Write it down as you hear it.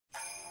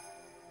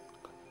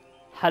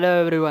Hello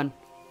everyone,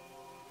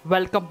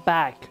 welcome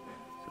back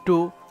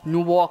to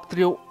new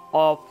walkthrough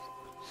of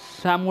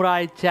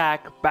Samurai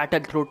Jack Battle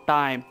Through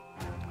Time.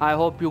 I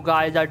hope you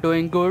guys are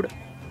doing good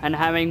and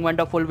having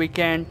wonderful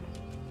weekend.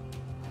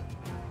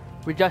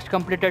 We just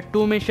completed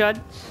 2 missions.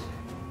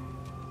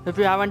 If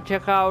you haven't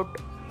checked out,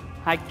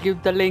 I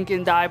give the link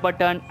in the I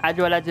button as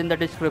well as in the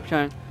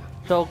description.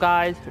 So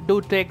guys,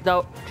 do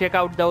check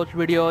out those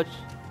videos.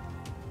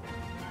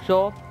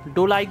 So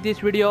do like this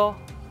video,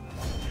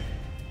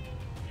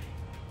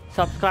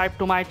 subscribe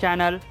to my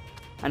channel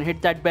and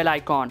hit that bell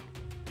icon.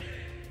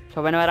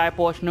 So whenever I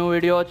post new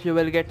videos, you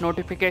will get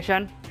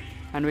notification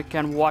and we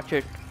can watch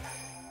it.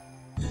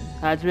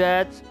 As well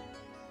as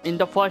in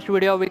the first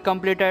video we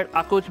completed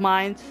Aku's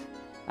mines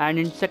and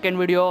in second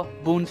video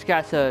Boone's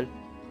castle.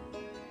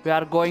 We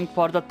are going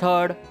for the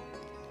third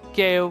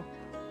cave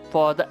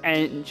for the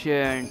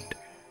ancient.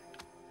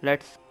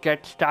 Let's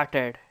get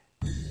started.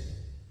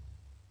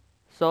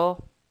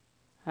 So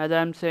as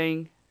I am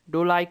saying,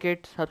 do like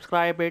it,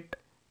 subscribe it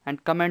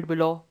and comment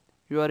below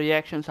your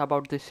reactions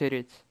about this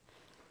series.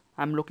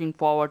 I'm looking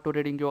forward to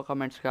reading your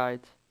comments, guys.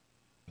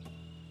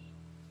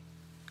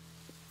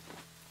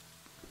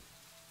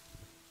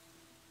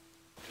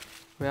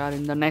 We are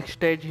in the next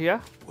stage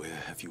here. Where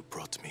have you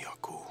brought me,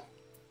 Aku?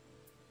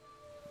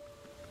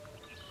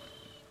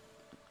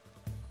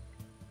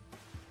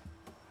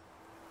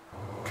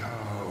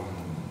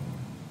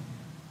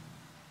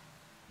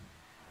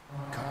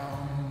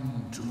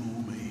 Come to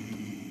me.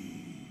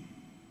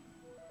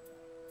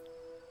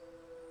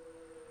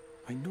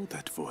 I know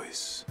that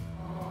voice.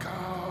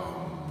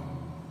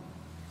 Come.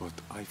 But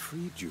I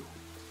freed you.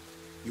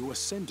 You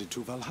ascended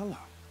to Valhalla.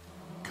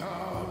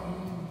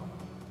 Come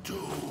to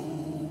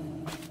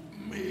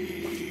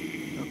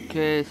me.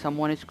 Okay,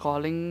 someone is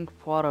calling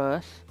for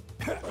us.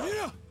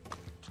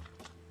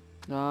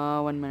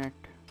 1 minute.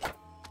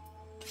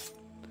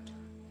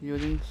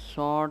 Using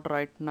sword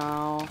right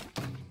now.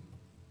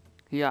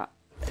 Yeah,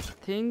 I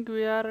think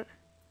we are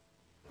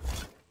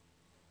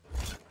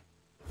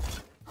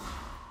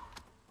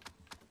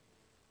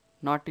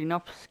not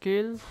enough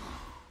skills.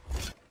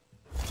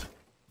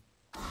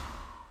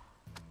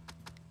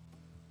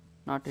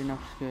 Not enough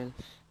skills.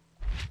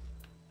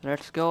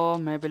 Let's go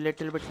maybe a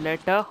little bit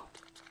later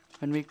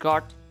when we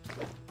got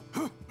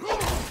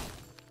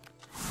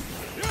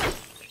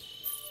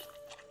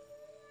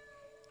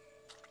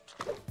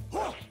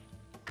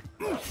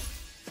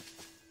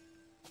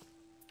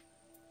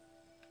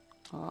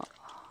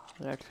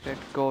let's get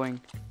going.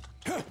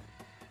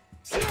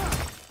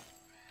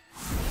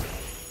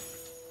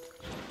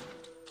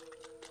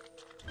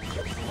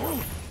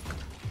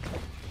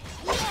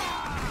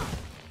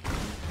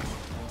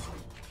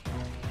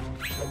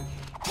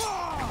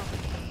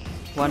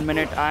 One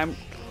minute, I'm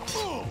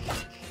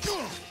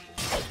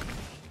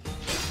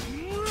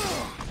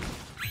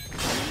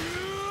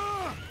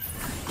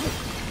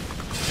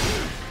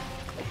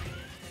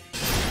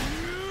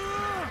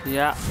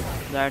yeah,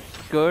 that's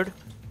good.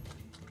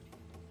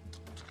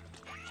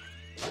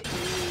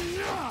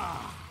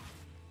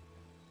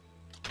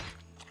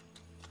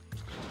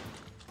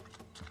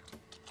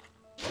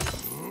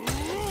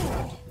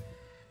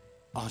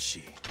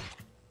 Ashi.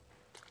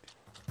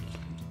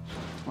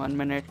 1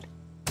 minute.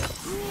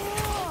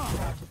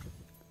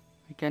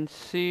 We can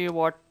see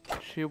what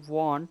she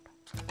want.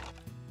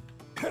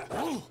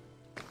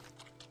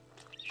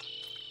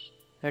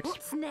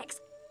 What's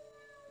next?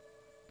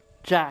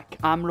 Jack,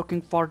 I'm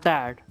looking for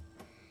Dad.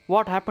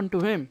 What happened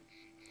to him?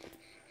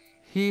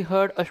 He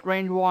heard a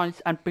strange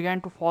voice and began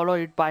to follow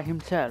it by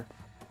himself.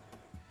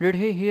 Did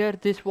he hear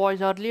this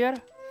voice earlier?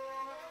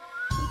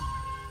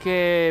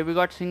 Okay, we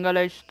got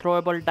single-edged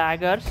throwable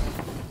daggers.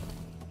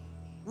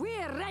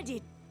 We're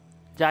ready.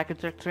 Jack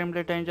is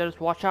extremely dangerous,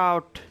 watch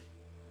out.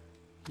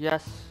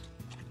 Yes,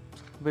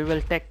 we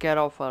will take care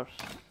of her.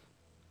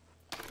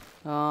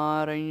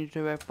 Ranged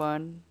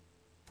weapon.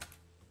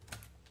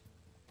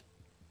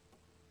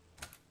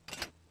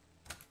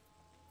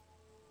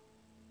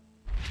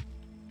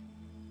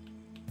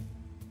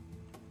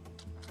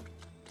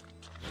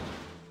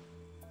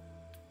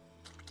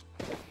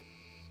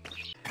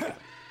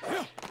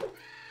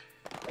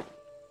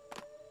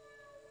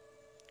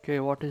 Okay,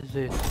 what is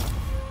this?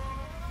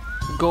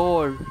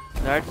 Gold.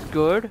 That's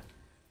good.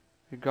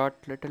 We got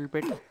little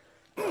bit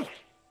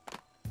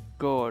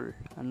gold.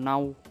 And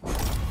now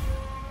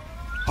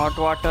hot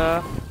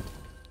water.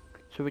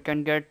 So we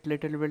can get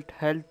little bit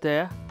health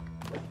there.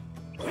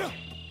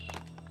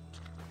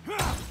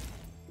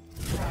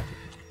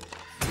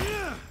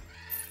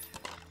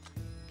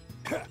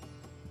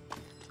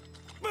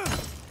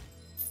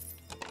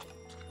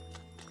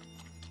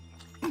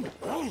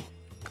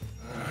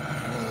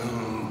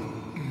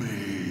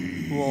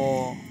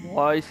 Whoa,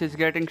 voice is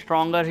getting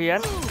stronger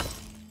here.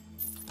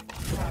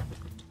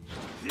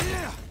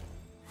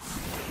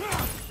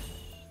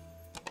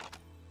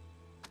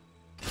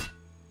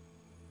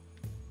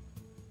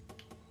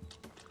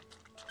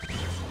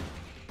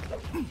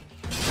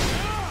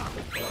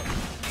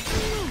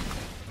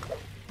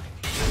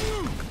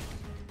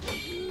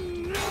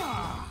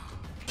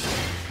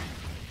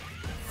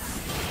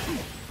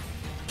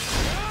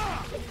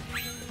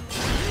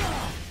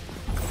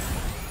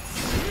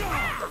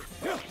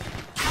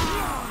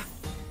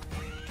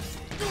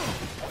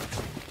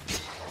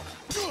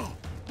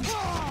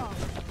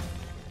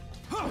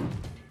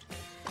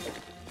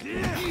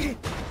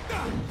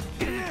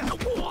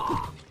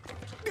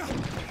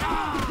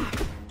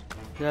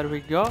 There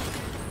we go.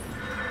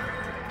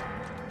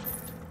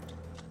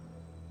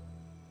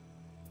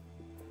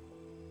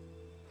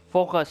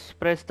 Focus.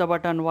 Press the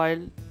button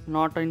while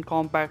not in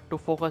compact to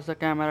focus the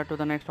camera to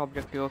the next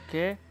objective.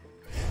 Okay.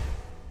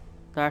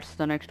 That's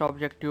the next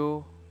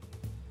objective.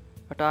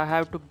 But I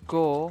have to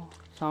go.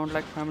 Sound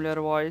like familiar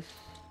voice.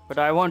 But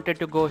I wanted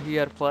to go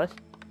here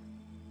first.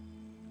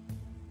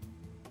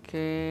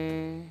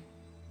 Okay.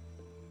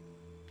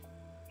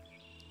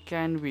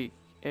 Can we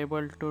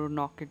able to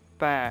knock it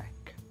back?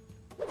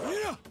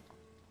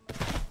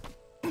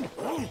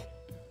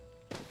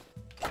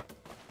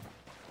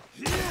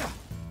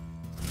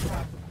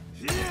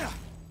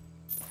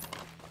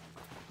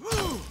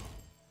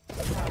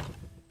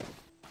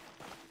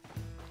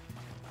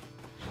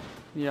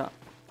 Yeah,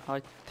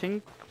 I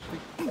think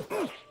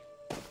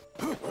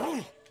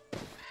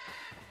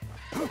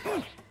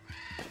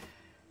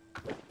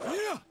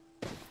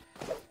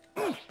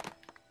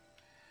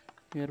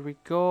here we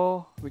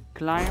go. We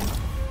climb.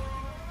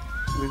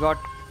 We got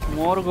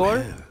more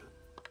gold.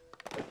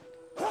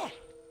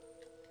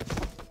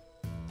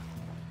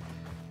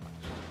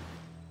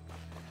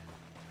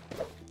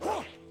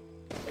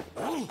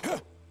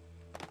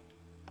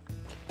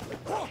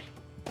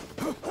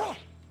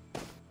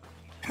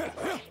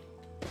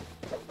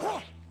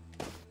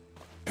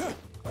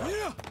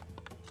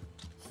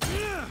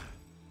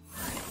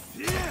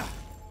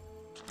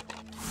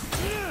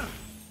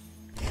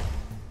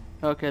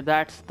 Okay,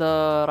 that's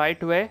the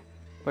right way,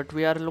 but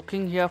we are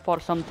looking here for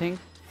something.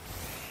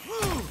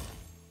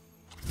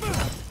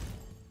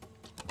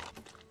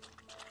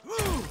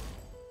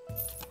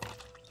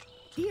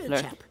 Here,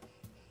 Let- chap.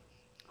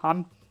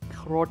 I'm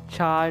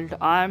Rothschild.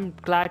 I'm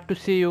glad to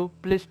see you.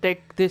 Please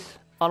take this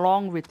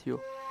along with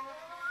you.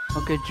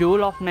 Okay,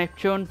 Jewel of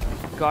Neptune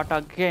got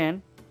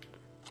again.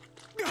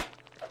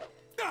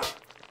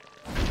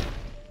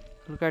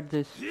 Look at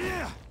this.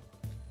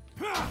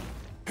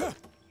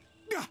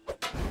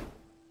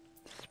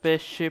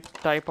 Spaceship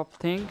type of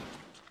thing.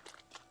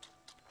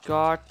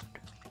 Got.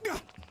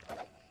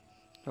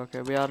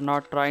 Okay, we are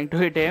not trying to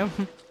hit him.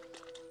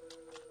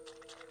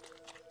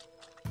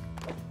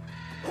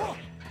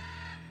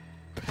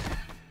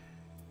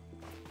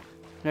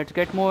 Let's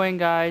get moving,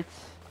 guys.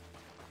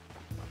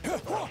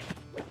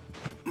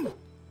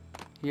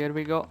 Here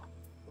we go.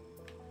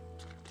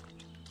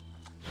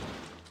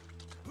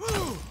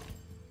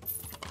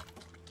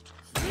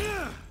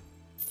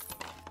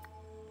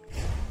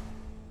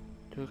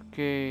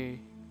 Okay.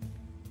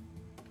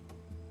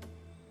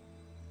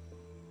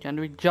 Can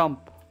we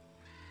jump?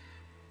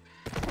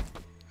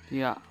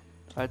 Yeah,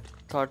 I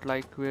thought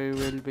like we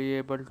will be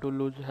able to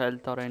lose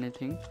health or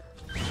anything.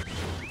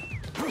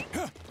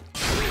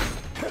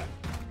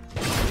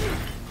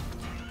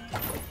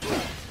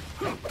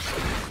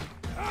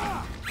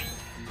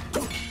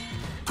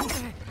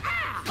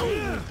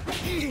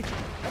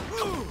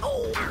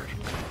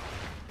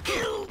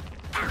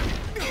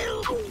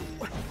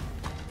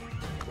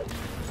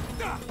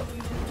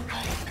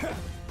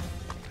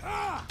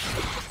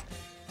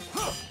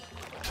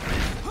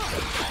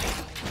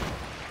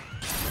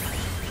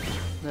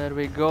 There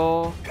we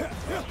go.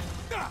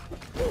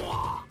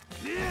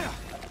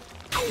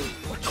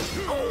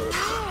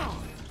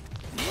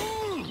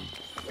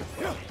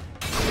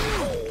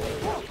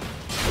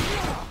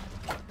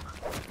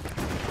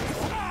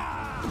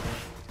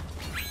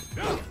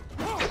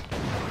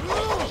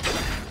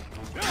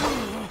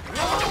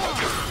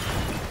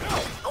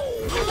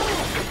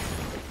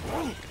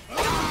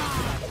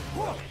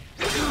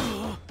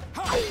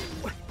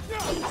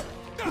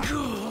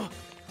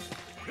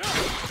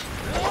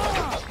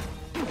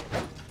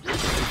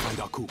 Find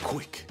Aku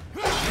quick.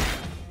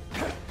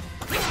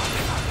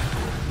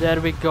 There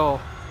we go.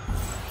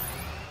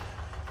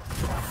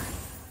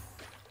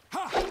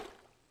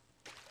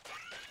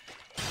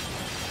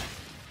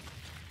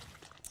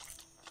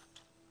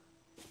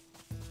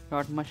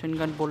 Got machine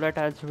gun bullet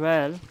as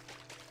well.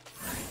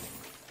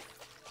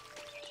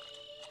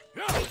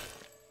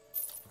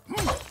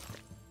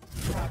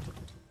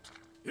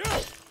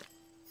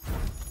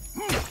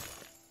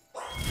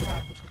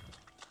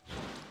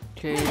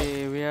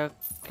 Okay, we are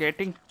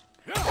getting.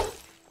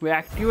 We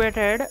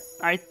activated.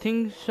 I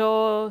think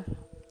so.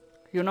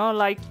 You know,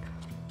 like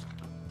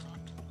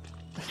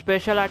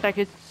special attack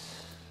is,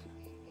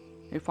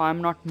 if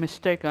I'm not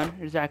mistaken,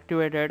 is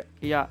activated.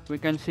 Yeah, we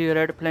can see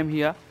red flame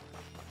here.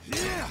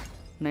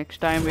 Next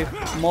time if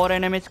more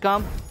enemies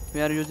come,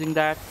 we are using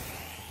that.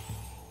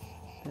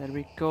 There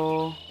we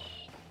go.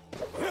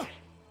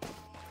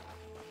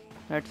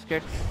 Let's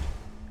get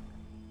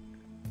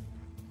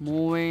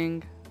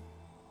moving.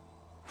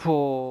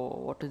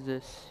 Whoa, what is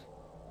this?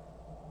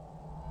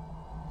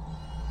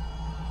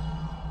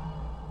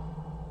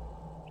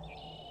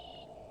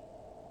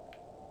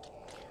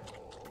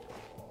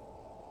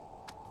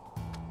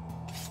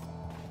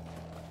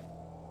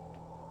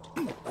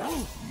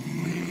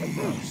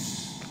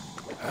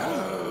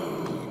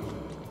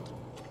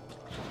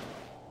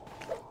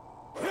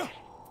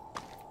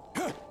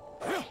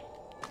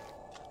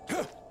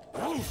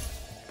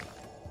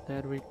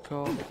 There we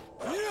go.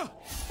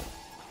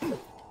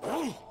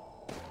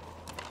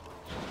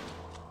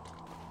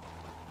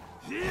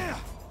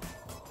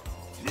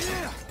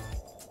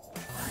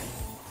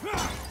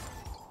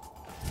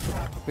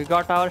 We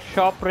got our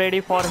shop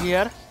ready for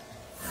here.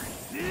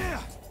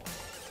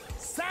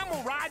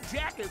 Samurai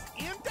Jack is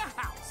in the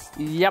house.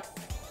 Yep.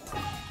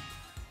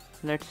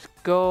 Let's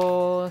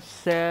go.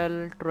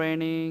 Sell,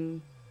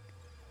 training,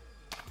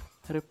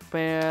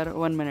 repair.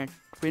 1 minute.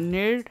 We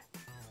need.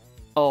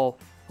 Oh,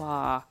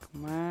 fuck,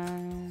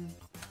 man.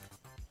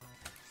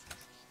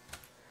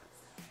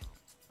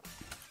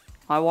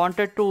 I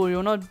wanted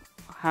to,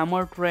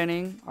 hammer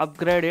training,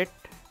 upgrade it.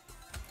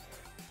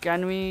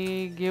 Can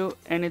we give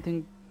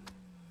anything?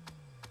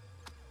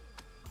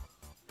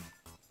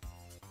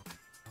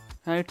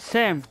 It's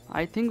same.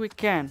 I think we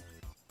can.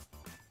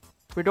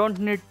 We don't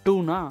need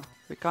two now.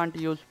 We can't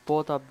use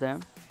both of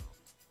them.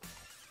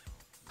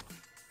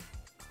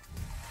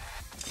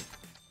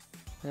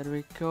 There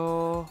we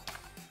go.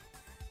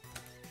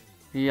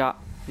 Yeah,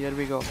 here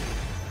we go.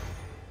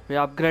 We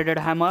upgraded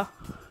hammer.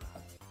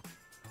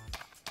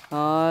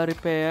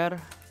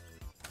 Repair.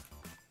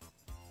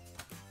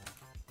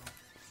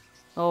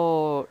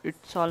 Oh,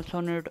 it's also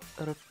need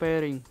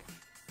repairing.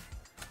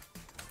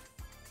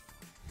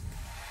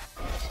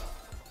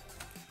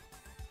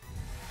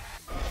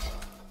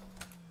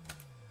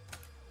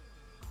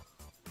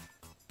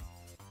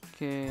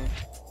 Okay.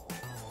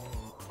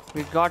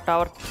 We got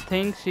our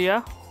things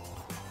here.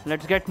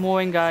 Let's get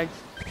moving, guys.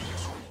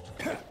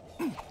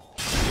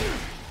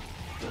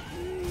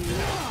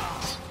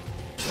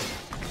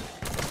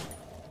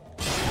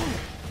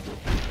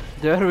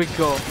 There we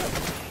go.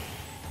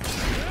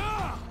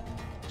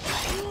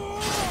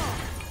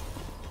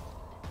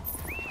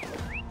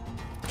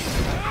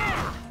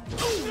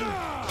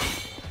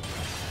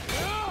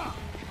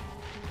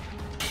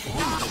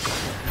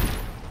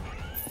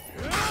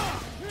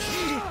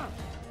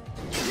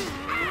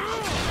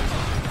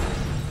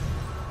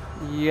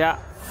 Yeah,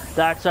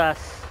 that's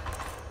us.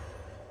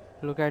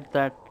 Look at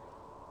that.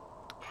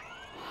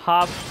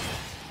 Half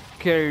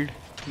killed,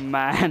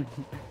 man.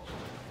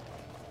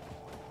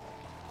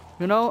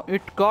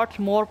 It got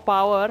more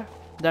power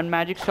than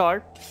magic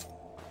sword.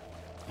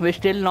 We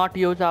still not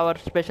use our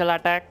special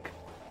attack.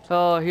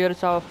 So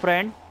here's our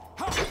friend.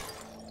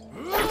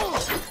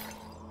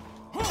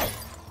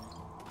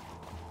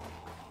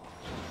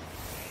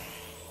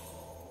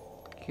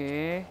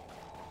 Okay.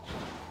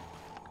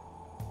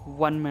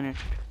 1 minute.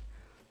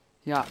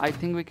 Yeah, I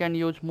think we can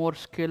use more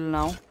skill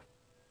now.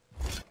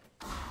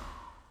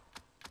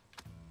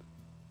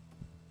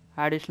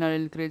 Additional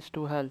increase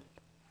to health.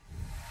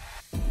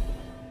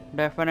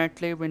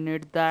 Definitely we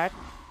need that.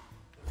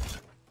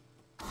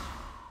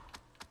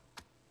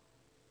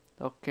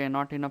 Okay,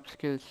 not enough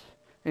skills.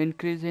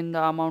 Increase in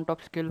the amount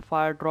of skill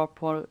fire drop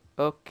for...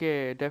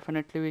 Okay,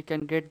 definitely we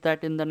can get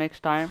that in the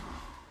next time.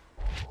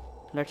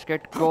 Let's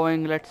get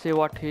going. Let's see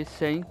what he's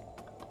saying.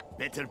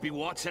 Better be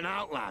watching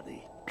out,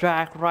 laddie.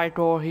 Track right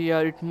over here.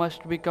 It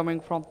must be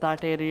coming from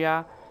that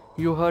area.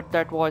 You heard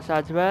that voice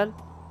as well?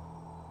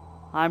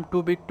 I'm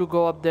too big to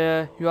go up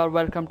there. You are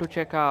welcome to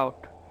check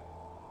out.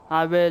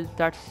 I will.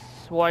 That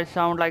voice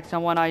sound like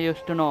someone I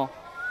used to know.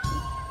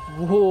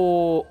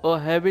 Whoa, a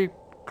heavy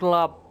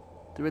club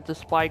with a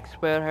spike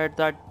spearhead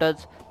that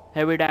does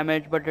heavy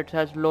damage, but it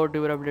has low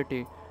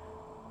durability.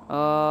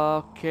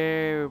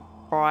 Okay,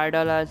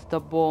 bridle as the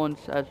bones,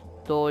 as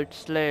though it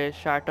slays,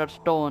 shatter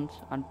stones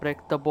and break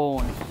the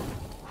bones.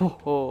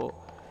 Whoa.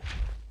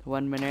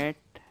 1 minute.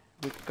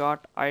 We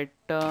got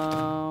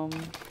item.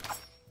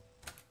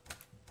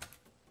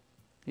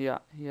 Yeah,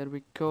 here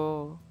we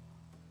go.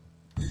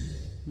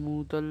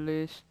 Move the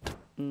list.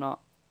 No.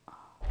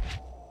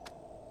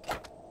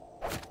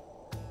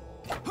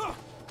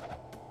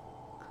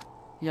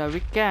 Yeah,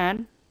 we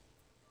can.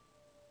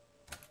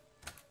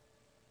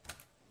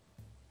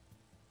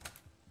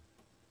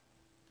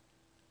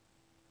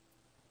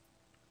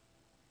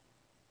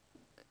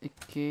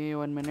 Okay,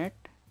 1 minute.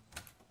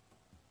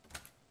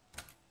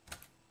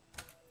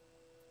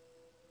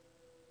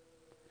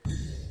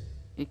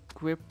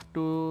 Equip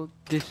to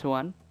this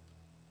one.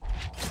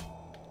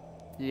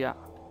 Yeah.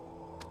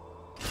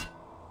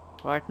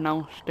 Right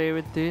now, stay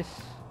with this.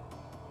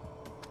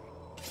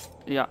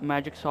 Yeah,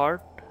 magic sword.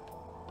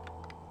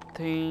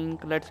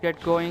 Think. Let's get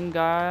going,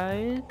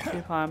 guys.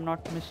 If I'm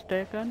not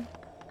mistaken.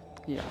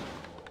 Yeah.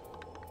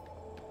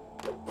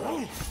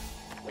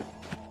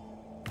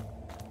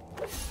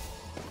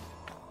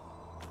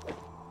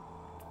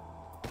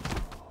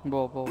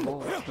 Whoa, whoa,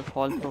 whoa. The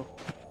fall through.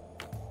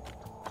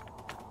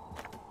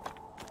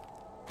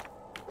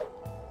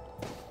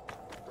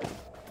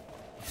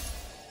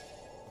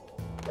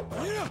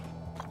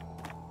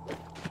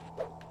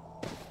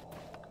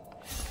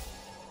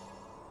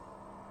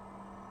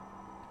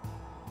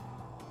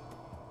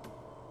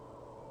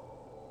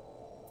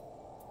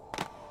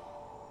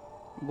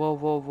 Whoa,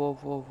 whoa, whoa,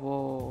 whoa,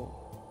 whoa.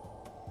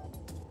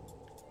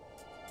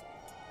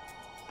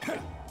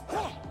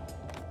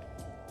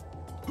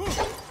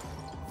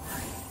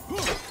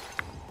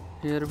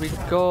 Here we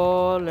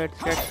go.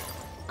 Let's get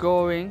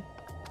going.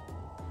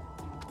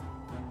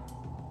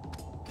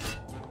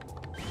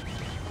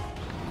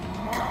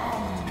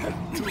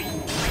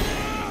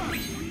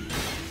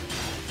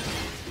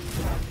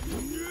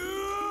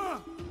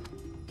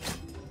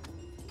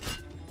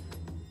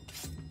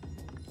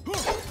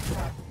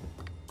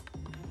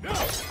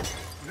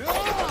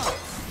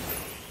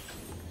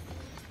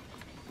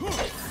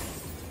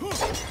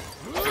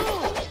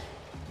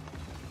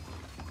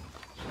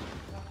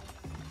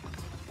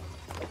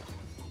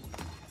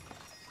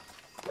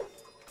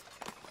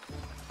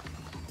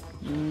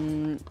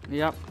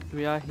 Yep,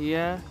 we are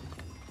here.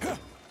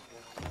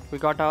 We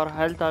got our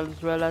health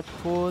as well as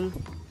full.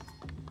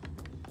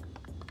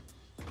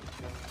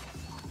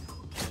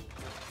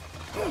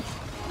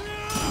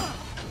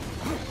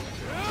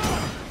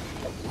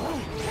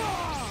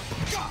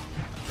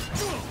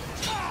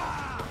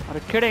 Are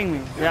you kidding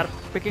me? They are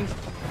picking.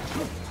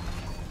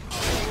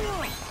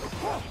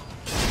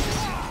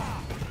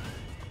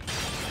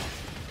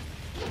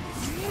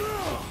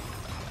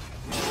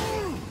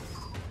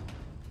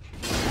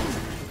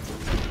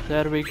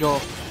 There we go.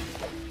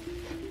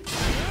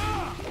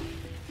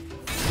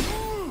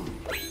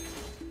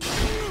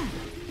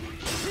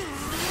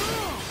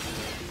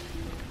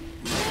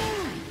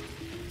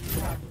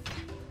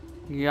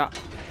 Yeah.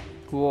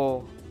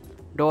 Whoa.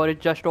 Door is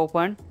just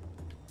open.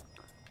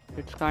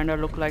 It's kinda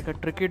look like a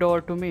tricky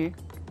door to me.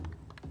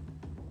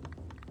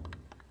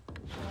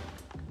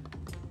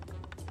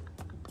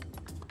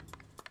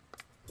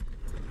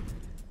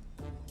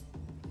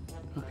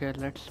 Okay,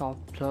 let's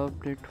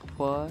observe it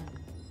first.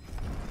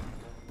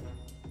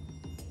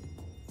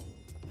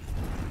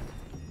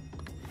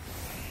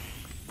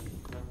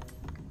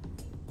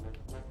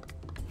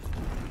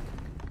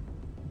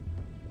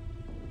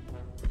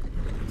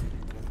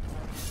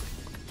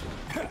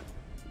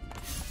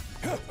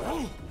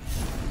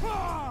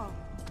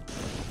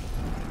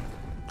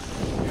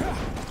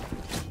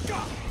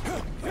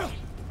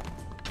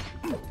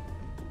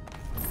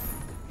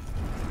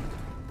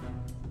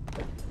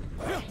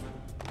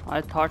 I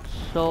thought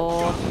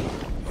so.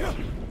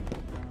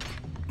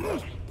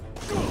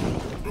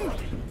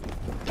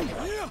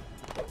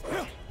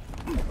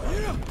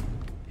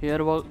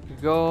 Here we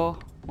go.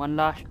 One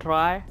last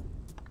try.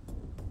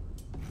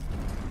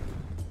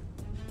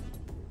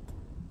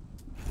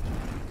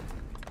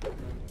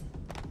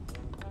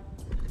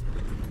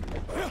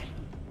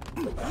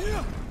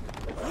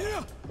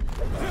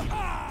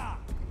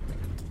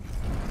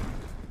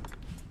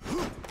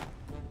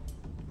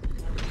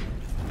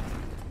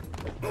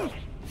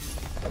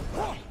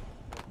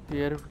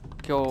 Here we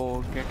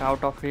go. Get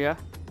out of here.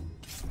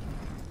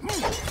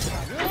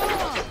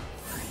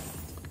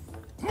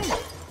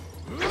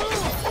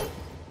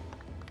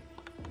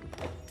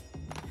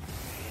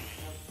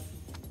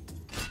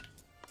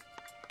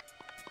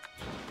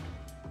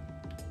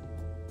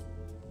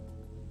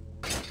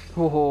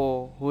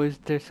 Whoa, who is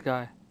this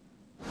guy?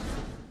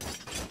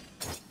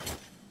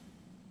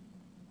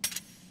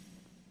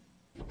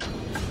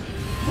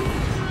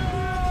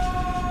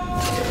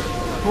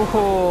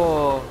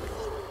 Whoa.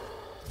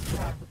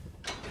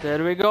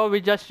 There we go,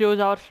 we just use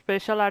our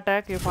special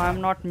attack if I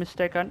am not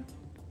mistaken.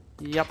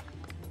 Yep.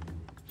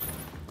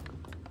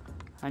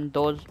 And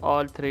those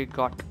all three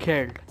got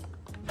killed.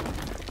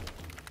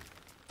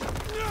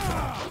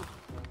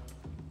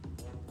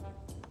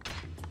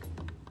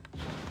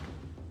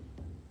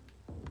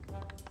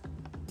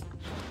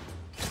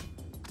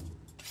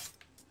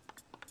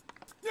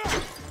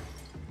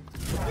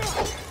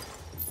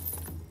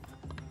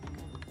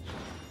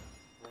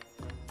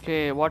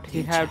 Okay, what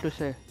he have to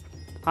say?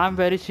 I'm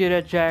very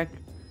serious, Jack.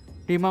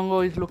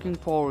 Dimango is looking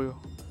for you.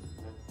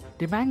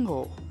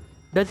 Dimango?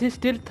 Does he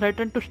still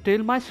threaten to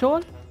steal my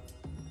soul?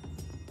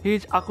 He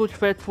is Aku's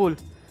faithful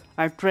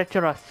and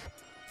treacherous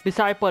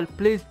disciple.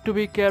 Please to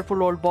be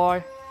careful, old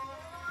boy.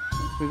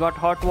 We got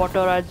hot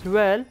water as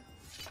well.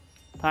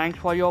 Thanks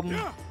for your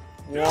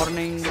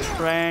warning,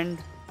 friend.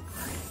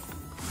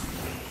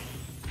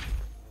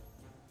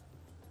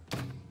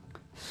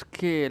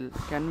 Skill.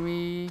 Can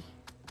we...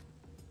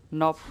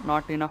 Nope,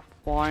 not enough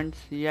points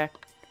yet.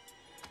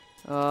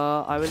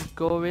 I will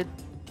go with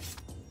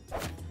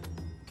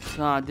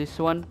this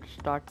one.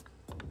 Start.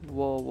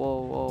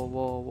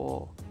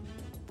 Whoa.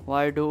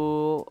 Why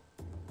do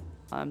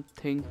I'm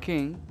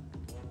thinking?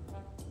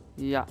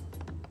 Yeah.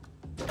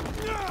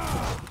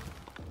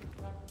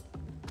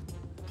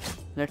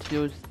 Let's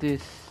use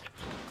this.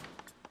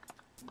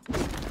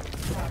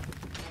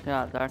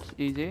 Yeah, that's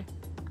easy.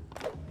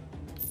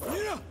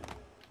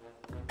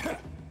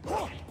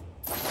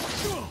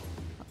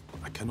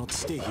 I cannot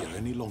stay here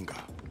any longer.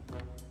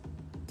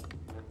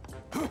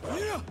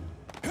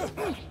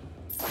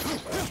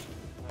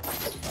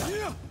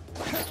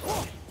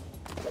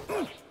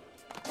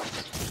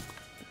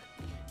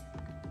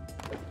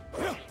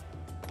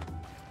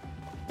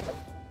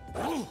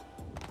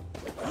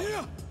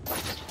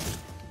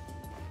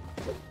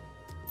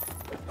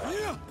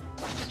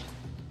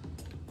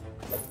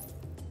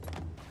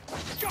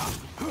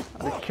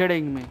 Are you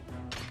kidding me?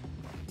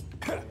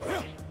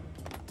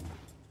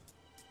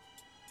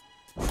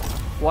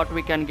 What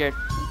we can get?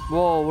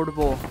 Whoa, wood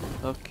bow.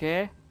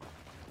 Okay.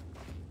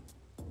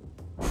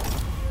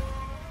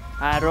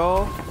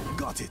 Arrow.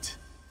 Got it.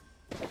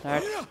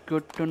 That's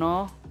good to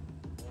know.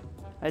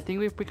 I think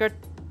we pick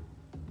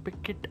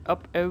it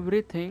up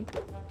everything.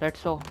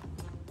 That's all.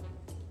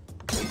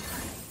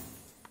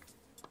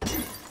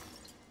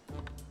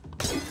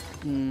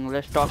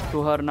 Let's talk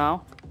to her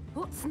now.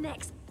 What's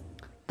next?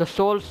 The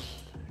soul's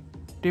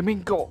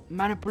Domingo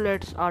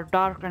manipulates are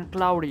dark and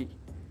cloudy,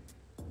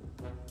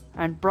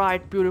 and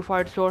bright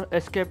purified soul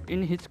escaped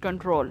in his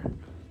control.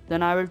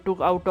 Then I will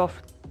took out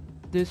of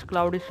this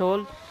cloudy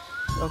souls.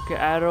 Okay,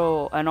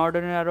 arrow, an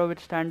ordinary arrow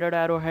with standard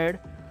arrowhead.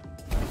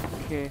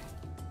 Okay,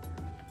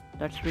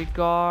 that's we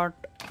got.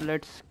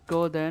 Let's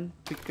go then,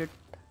 pick it.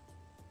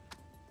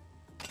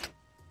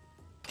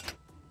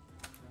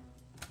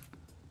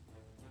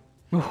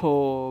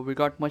 Oh, we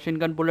got machine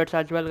gun bullets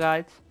as well,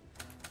 guys.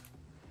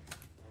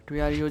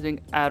 We are using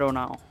arrow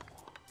now.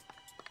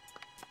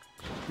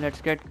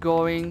 Let's get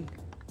going.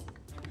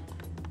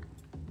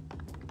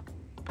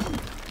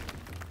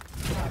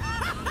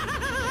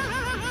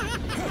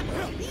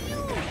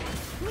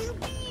 Will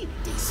be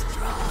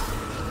destroyed.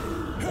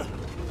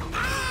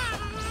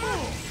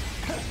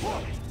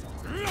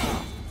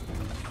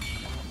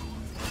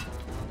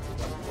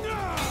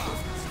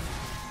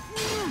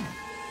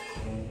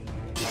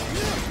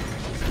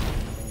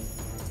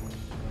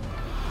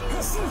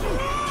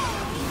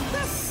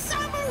 The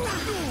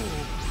samurai!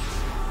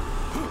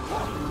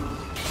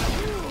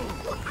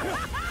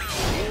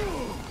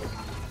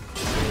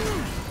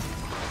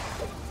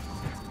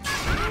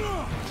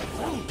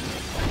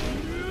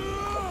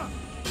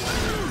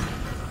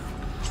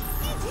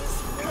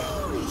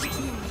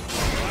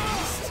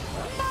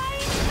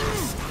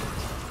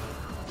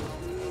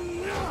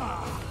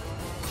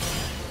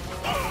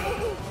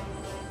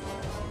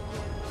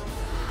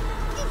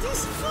 It is foolish to resist my master. It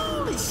is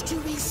foolish to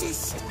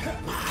resist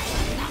my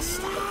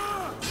master.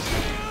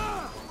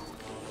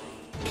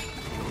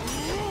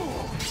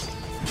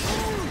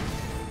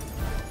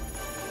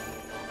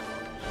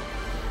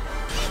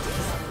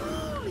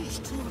 Foolish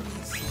to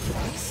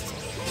resist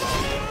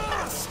my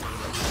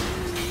master.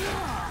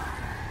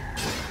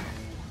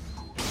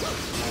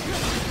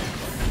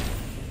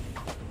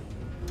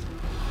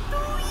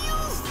 Do you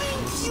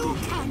think you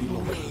can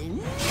win?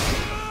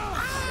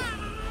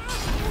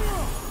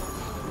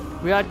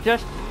 We are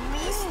just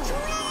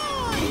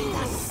Destroy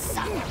the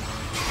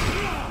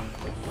samurai.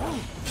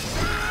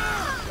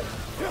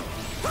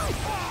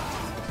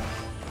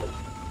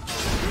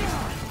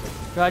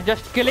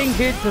 killing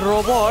his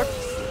robot,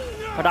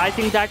 but I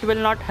think that will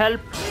not help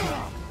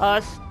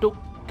us to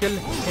kill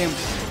him.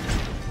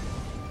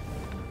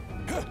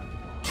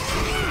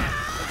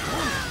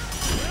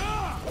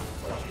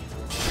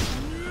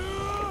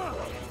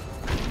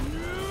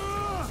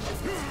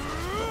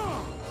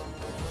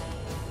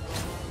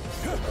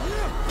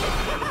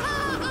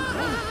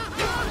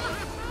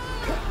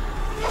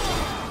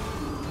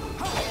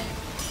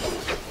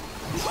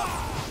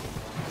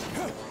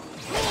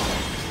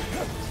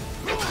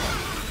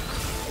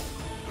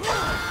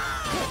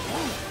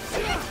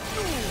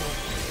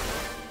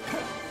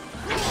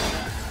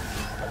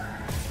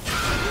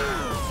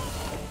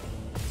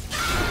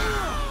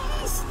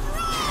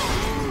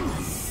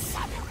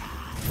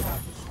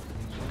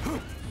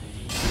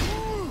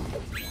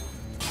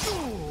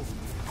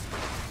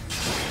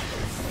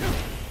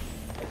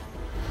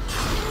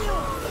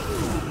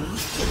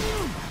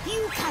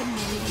 You can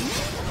win.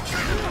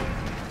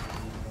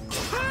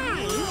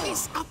 Time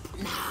is up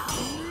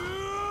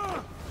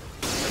now.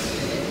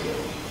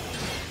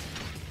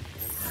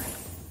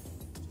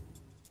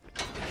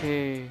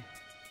 Okay.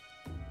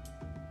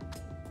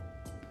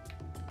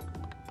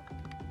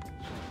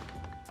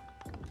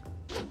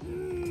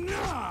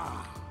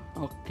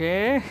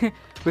 Okay.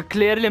 We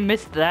clearly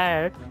missed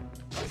that.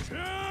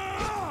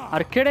 Are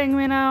you kidding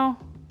me now?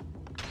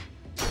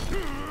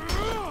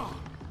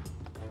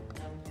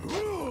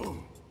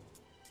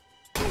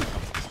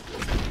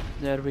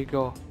 There we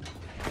go.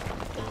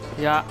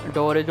 Yeah,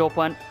 door is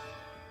open.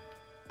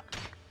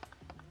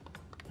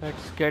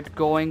 Let's get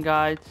going,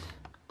 guys.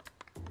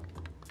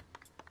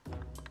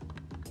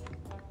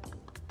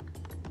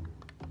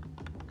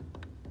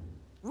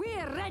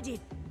 We're ready.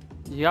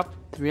 Yep,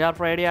 we are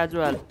ready as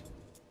well.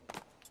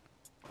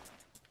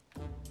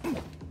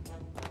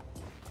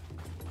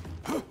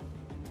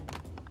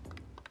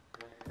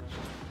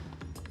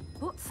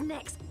 What's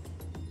next?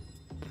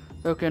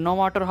 Okay, no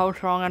matter how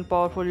strong and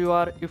powerful you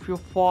are, if you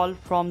fall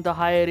from the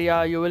high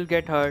area, you will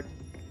get hurt.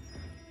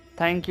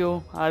 Thank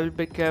you, I will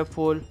be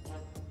careful.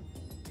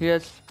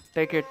 Yes,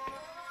 take it.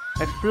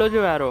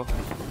 Explosive arrow.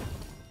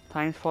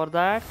 Thanks for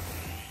that.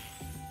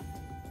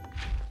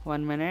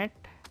 1 minute.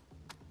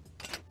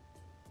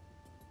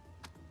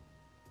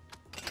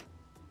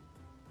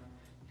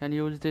 Can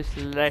use this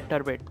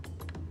later bit.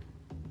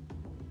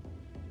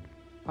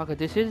 Okay,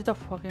 this is the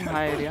fucking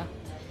high area.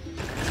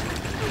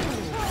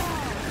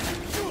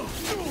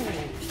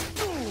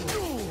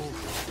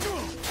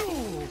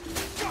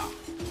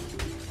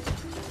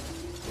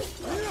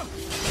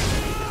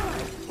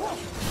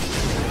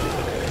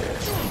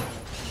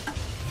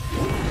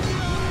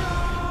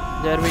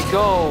 There we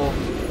go.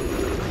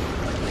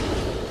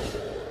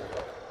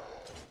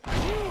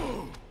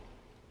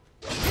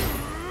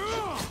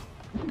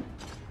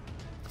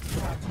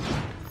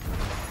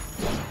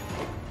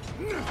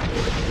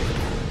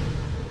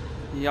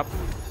 Yep.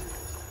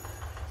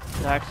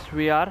 That's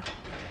we are.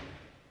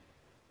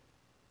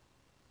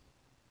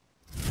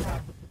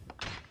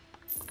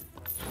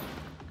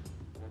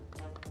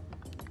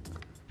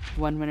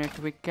 One minute,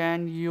 we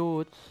can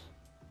use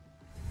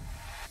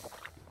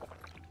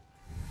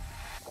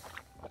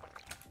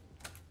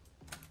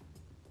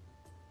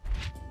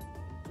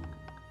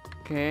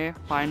Okay,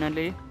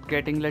 finally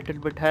getting little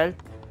bit health.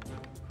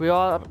 We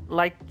are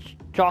like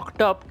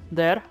chalked up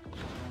there.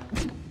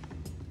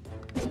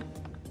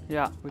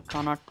 Yeah, we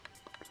cannot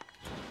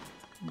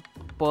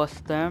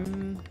burst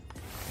them.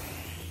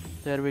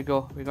 There we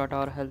go. We got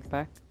our health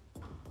back.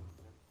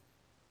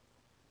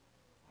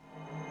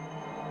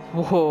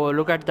 Whoa,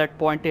 look at that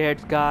pointy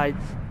heads, guys.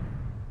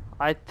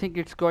 I think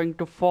it's going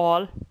to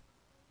fall.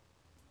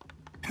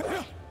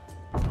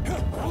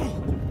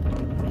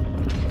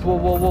 Whoa,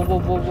 whoa, whoa, whoa,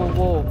 whoa, whoa,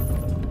 whoa.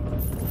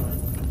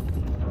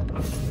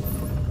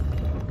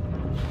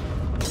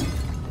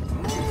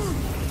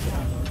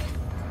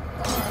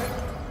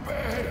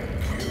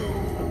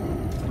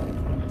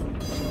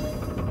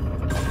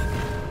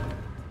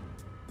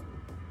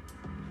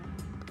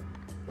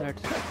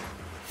 Let's...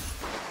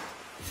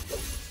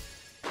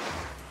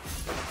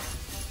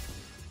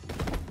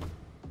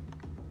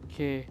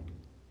 Okay.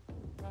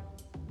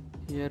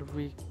 Here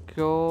we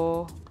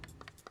go.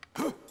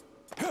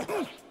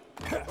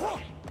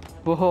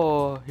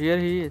 Whoa, here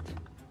he is.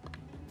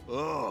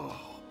 Oh.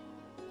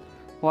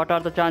 What are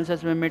the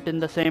chances we meet in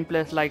the same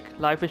place? Like,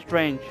 life is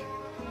strange.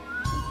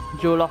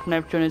 Jewel of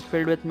Neptune is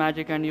filled with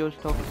magic and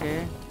used.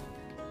 Okay.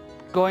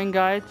 Going,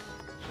 guys.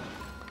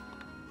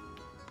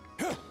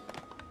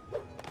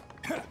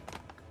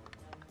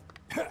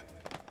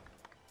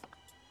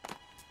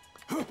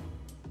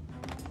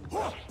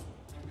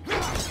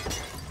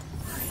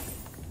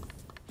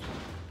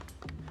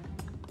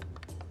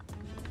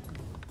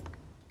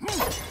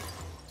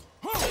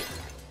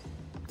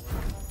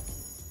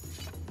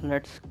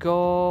 Let's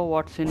go.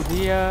 What's in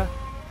here?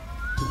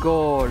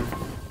 Gold.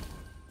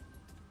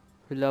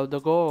 We love the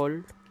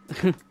gold.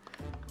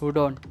 Who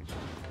don't?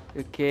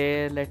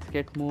 Okay, let's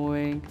get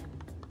moving.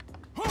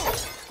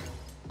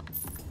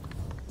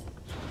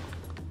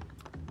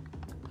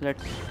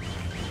 Let's...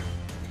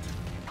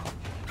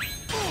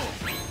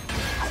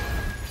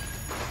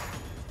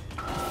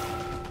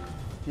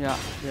 Yeah,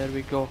 there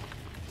we go.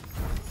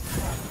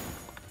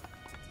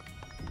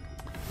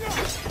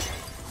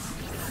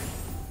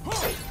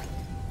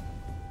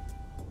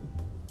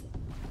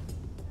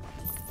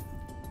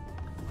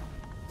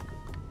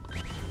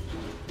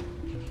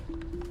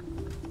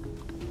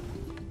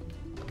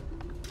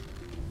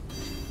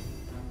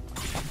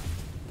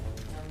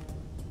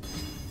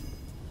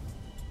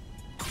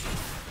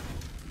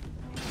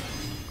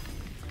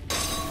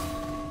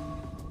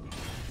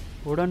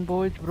 Wooden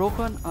bow is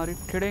broken? Are you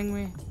kidding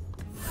me?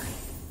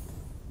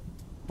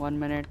 1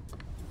 minute.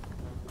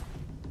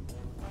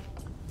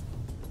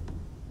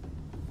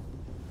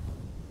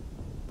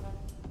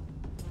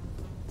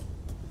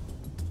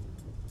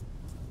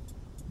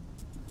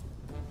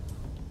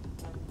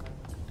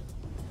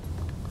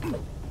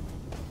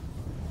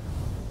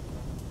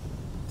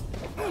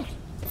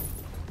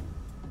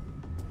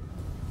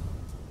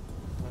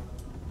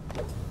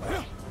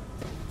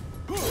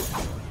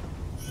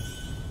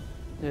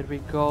 There we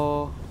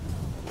go.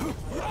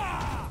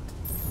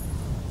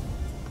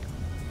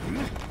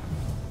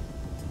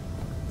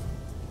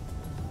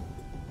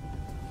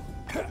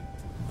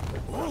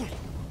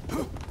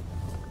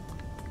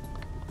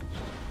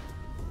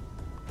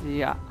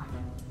 Yeah.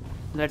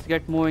 Let's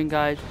get moving,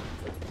 guys.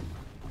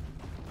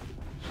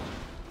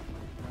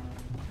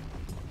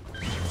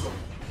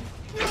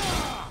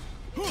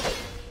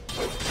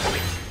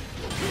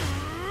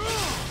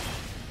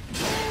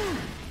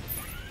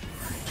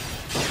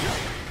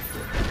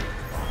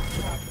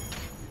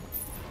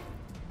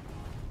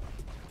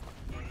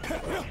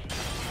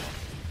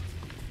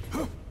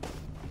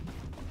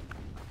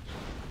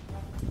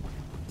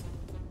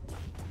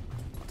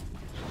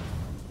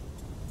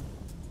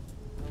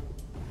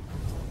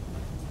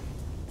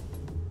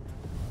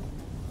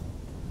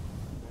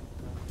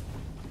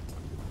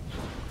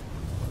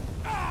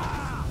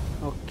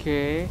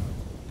 Okay.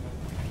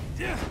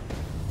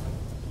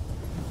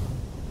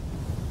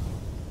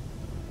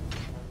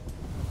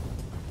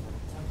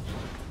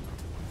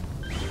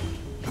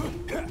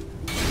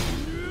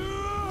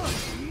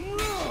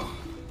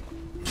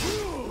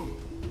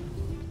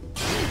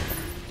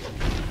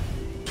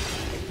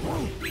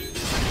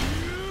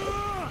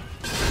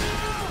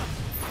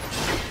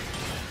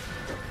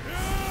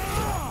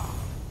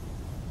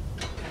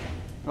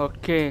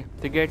 Okay,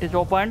 the gate is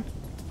open.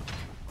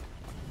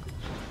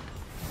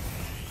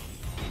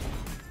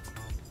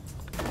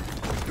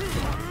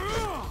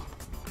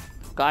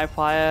 Sky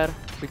fire,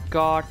 we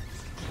got.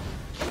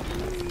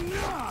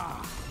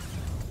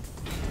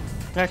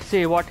 Let's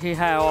see what he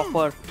has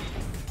offered.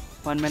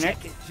 1 minute.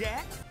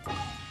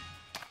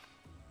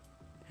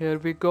 Here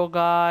we go,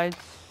 guys.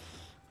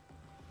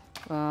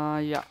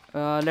 Yeah,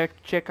 let's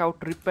check out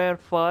repair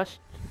first.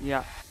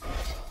 Yeah,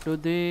 do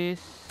this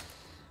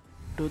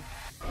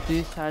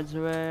as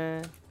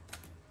well,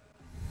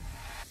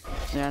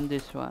 and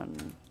this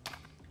one.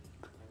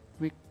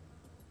 We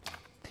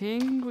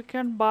think we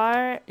can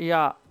buy,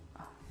 yeah,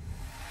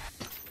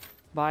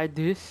 buy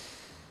this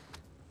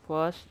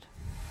first,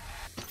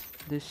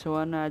 this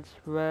one as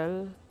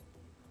well,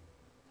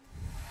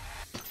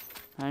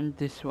 and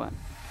this one.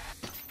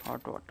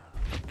 Hot water.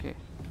 Okay.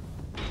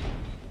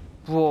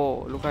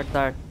 Whoa, look at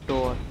that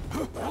door.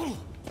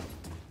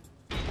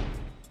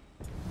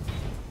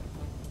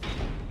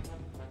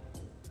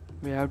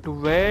 We have to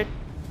wait.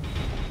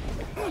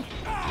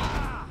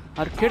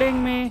 Are you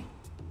kidding me?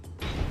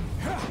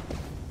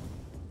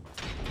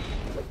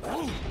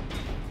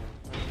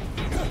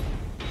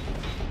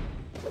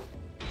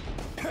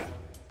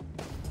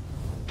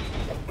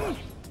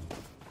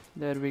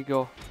 There we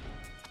go.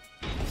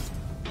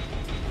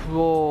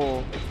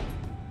 Whoa.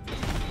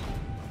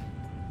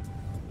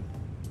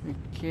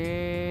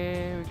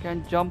 Okay, we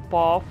can jump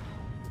off.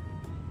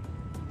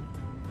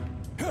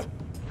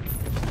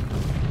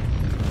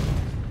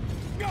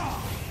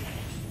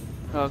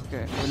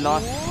 Okay, we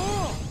lost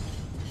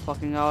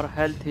fucking our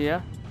health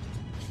here.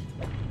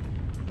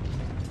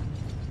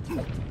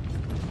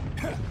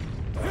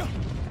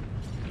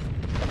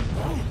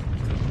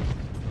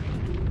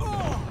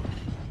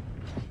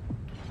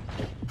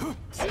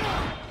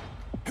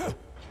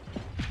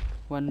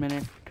 One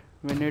minute,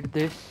 we need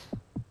this.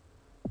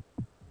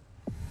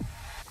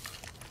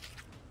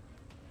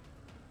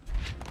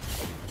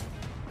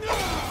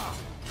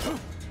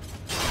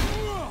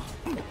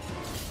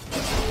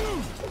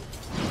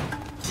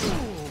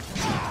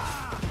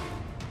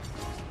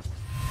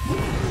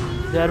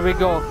 There we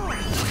go.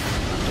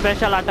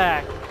 Special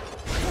attack.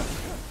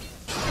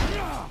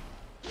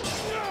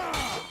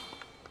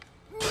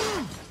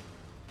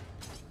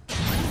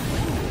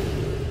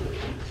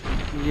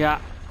 Yeah.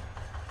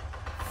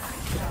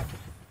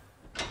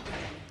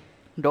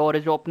 Door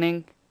is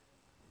opening.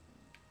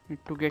 Need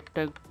to get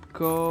a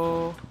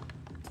go.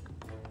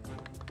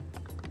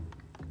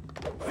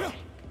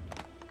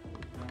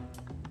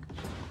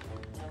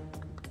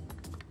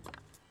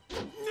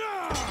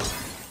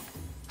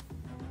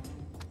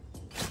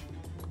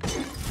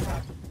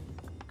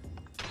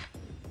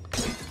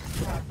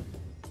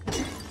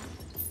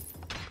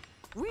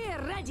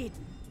 We're ready.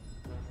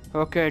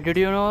 Okay, did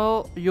you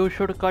know you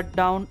should cut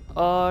down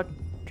a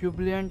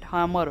tubulant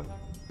hammer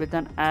with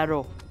an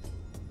arrow?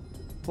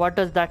 What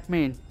does that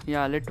mean?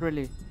 Yeah,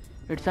 literally.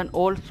 It's an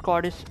old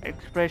Scottish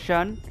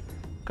expression.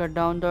 Cut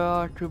down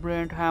the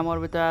tubulant hammer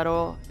with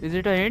arrow. Is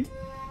it a hint?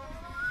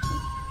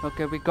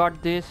 Okay, we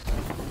got this.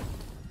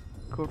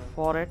 Good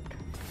for it.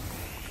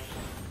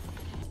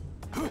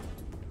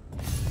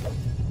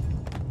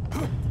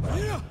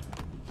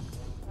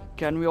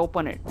 Can we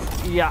open it?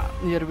 Yeah,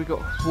 here we go.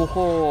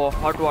 Whoa,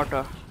 hot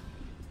water.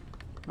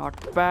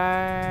 Not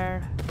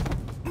bad.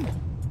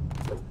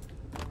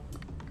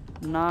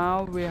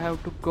 Now we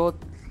have to go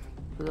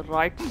to the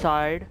right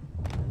side.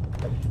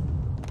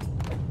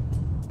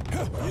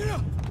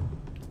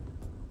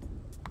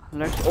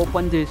 Let's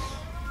open this.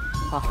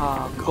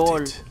 Haha,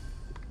 gold.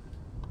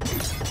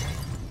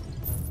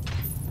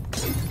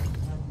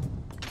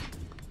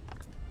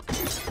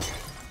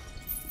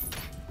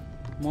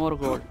 More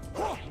gold.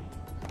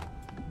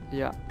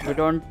 Yeah, we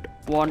don't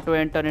want to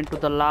enter into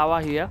the lava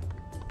here.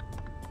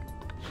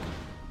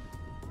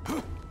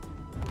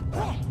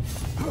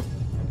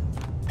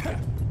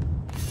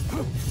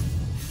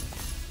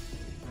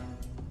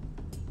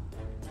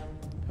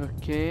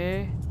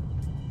 Okay.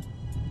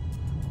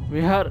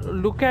 We are,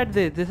 look at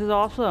this. This is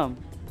awesome.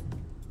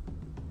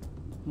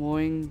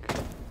 Moving.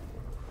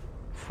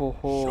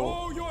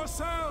 Show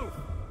yourself!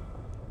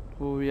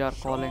 Who we are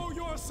calling. Show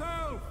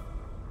yourself!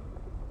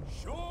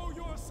 Show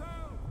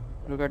yourself!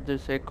 Look at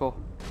this echo.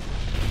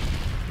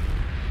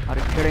 Are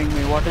you kidding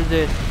me? What is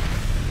this?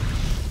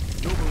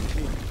 Noble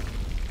king,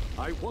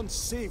 I once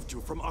saved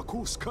you from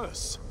Aku's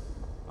curse.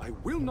 I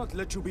will not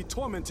let you be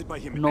tormented by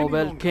him any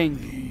Noble longer.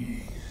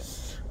 King.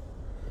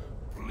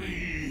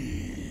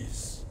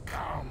 Please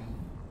come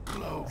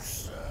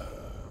closer.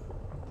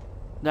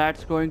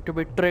 That's going to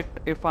be tricked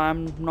if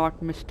I'm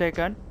not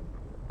mistaken.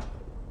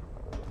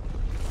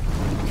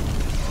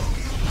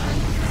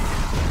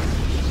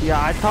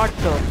 Yeah, I thought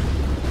so.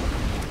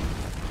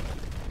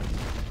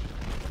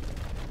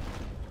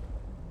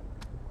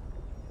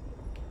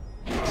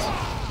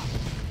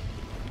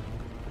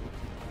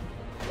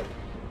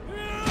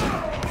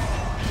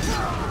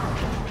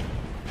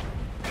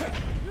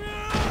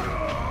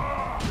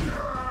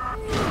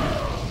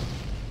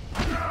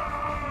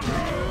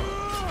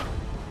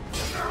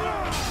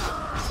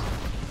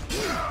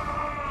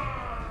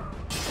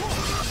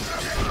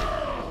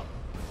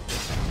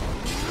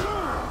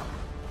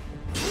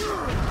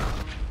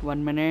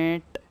 One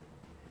minute.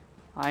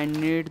 I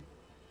need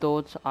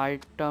those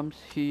items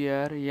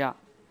here. Yeah.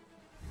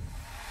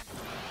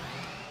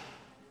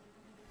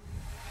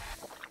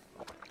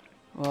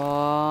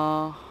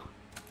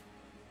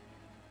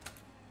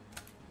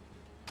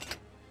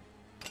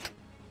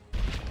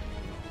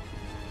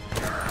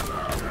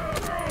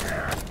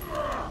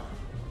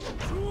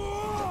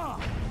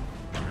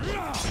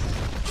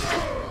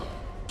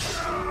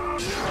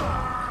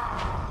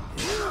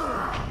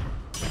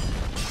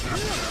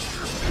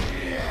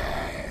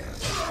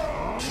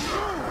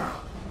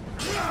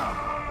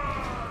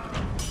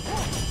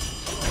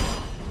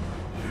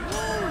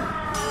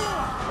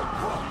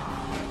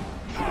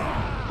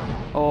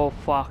 Oh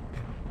fuck.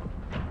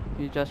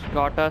 He just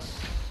got us.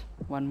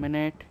 1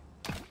 minute.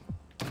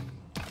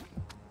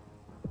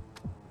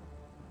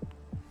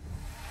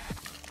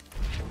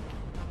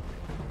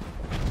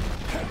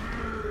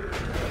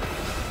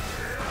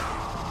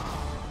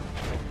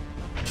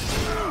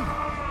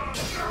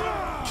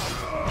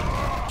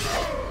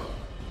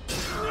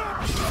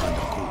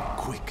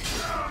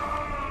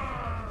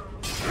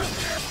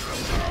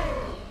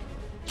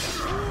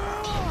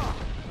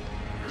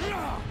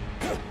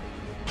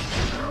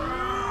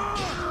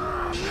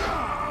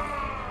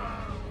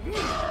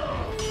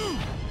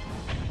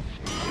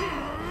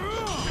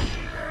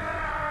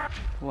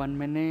 1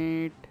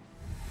 minute.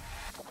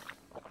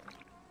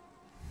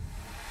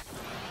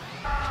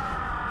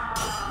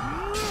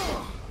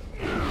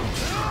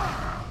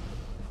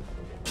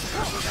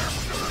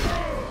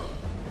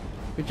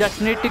 We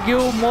just need to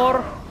give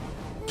more.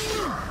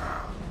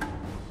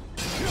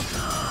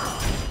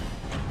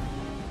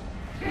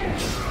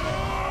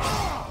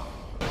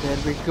 There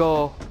we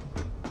go.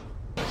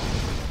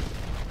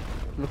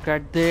 Look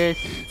at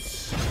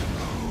this.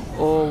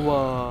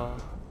 Over.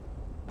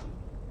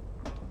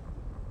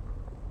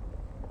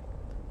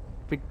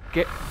 We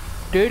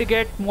did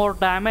get more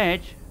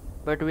damage,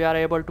 but we are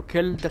able to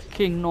kill the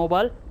King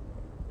Noble.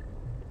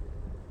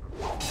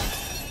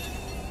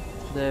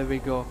 There we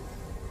go.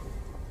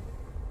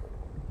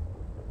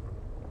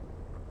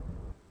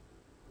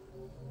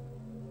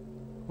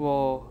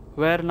 Whoa,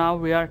 where now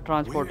we are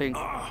transporting?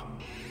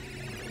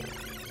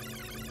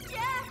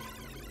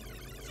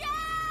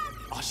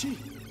 Ashi!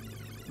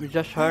 We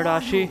just heard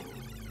Ashi.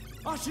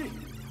 Ashi!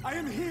 I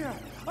am here!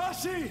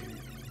 Ashi!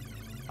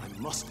 I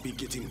must be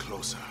getting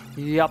closer.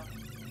 Yup.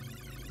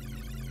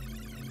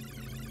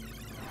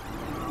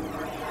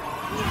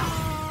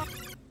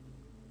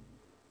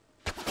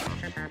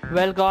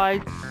 Well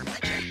guys,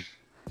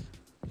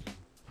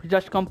 we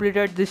just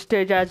completed this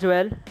stage as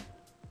well.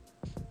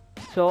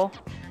 So,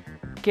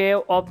 Cave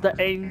of the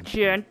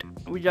Ancient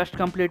we just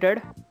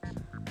completed.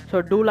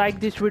 So do like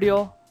this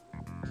video,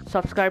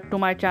 subscribe to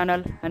my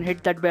channel and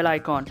hit that bell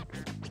icon.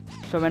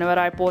 So whenever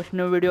I post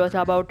new videos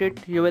about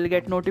it, you will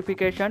get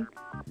notification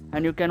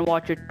and you can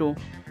watch it too.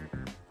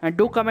 And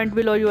do comment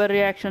below your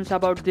reactions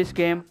about this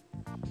game.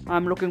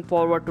 I'm looking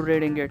forward to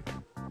reading it.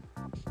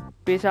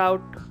 Peace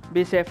out,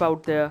 be safe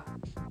out there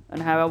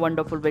and have a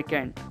wonderful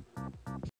weekend.